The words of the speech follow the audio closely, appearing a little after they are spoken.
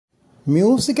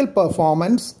Musical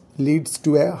performance leads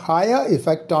to a higher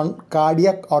effect on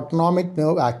cardiac autonomic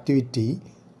nerve activity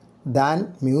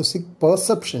than music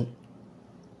perception.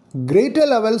 Greater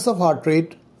levels of heart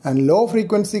rate and low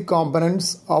frequency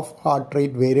components of heart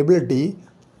rate variability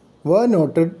were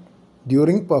noted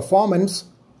during performance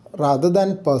rather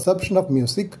than perception of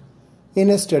music in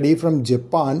a study from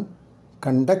Japan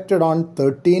conducted on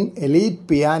 13 elite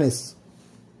pianists.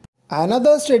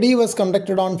 Another study was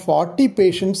conducted on 40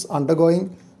 patients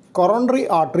undergoing coronary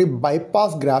artery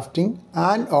bypass grafting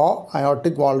and/or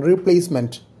aortic valve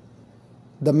replacement.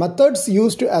 The methods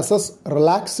used to assess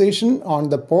relaxation on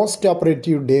the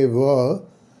post-operative day were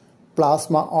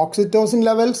plasma oxytocin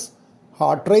levels,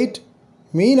 heart rate,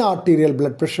 mean arterial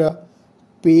blood pressure,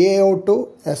 PaO2,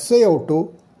 SaO2,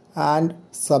 and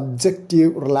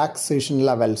subjective relaxation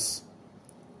levels.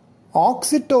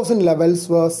 Oxytocin levels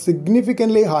were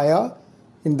significantly higher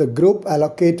in the group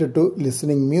allocated to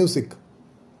listening music.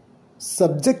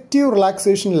 Subjective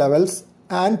relaxation levels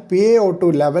and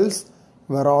PaO2 levels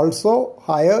were also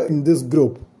higher in this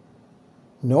group.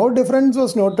 No difference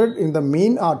was noted in the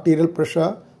mean arterial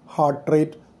pressure, heart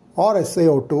rate, or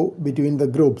SaO2 between the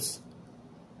groups.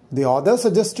 The author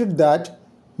suggested that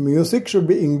music should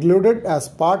be included as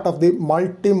part of the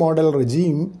multimodal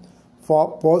regime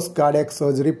for post-cardiac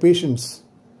surgery patients.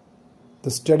 The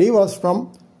study was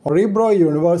from Orebro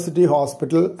University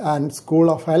Hospital and School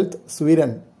of Health,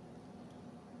 Sweden.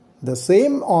 The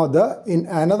same author in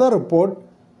another report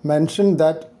mentioned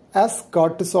that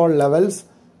s-cortisol levels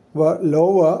were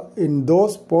lower in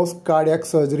those post-cardiac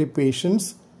surgery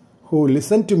patients who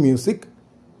listened to music,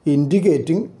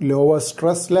 indicating lower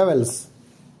stress levels.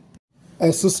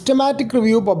 A systematic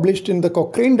review published in the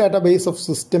Cochrane database of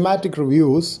systematic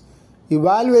reviews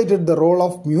evaluated the role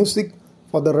of music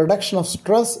for the reduction of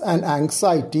stress and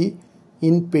anxiety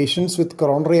in patients with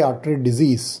coronary artery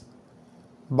disease.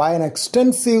 By an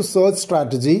extensive search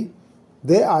strategy,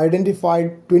 they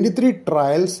identified 23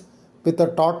 trials with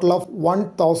a total of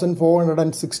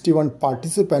 1,461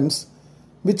 participants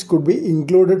which could be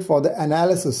included for the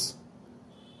analysis.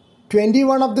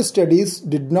 21 of the studies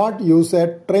did not use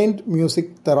a trained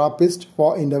music therapist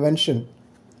for intervention.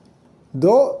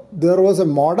 Though there was a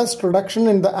modest reduction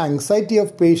in the anxiety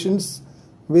of patients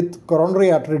with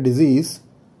coronary artery disease,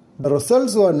 the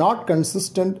results were not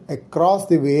consistent across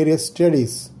the various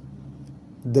studies.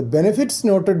 The benefits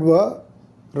noted were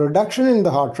reduction in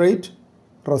the heart rate,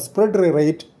 respiratory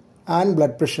rate, and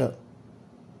blood pressure.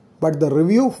 But the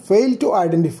review failed to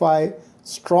identify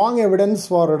strong evidence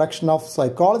for reduction of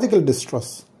psychological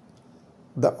distress.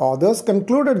 The authors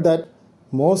concluded that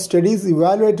most studies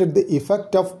evaluated the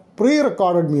effect of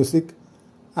pre-recorded music,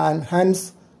 and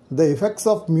hence the effects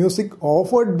of music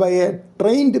offered by a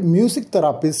trained music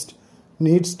therapist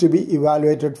needs to be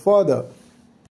evaluated further.